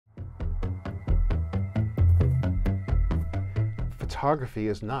photography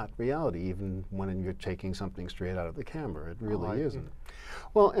is not reality, even when you're taking something straight out of the camera. It really isn't.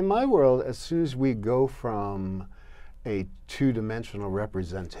 Well, in my world, as soon as we go from a two-dimensional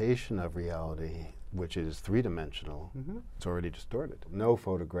representation of reality, which is three-dimensional, it's already distorted. No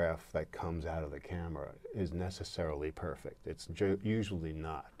photograph that comes out of the camera is necessarily perfect. It's usually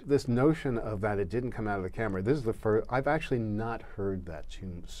not. This notion of that it didn't come out of the camera, this is the first, I've actually not heard that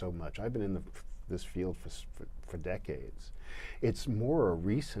so much. I've been in this field for decades. It's more a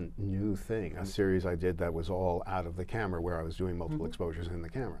recent new thing. A series I did that was all out of the camera, where I was doing multiple exposures in the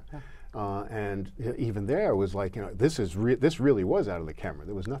camera. And even there was like, you know, this really was out of the camera.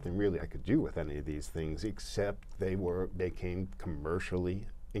 There was nothing really I could do with any of these things, except they became commercially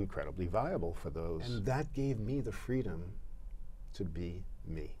incredibly viable for those. And that gave me the freedom to be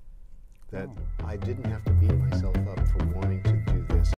me. That I didn't have to beat myself up for wanting to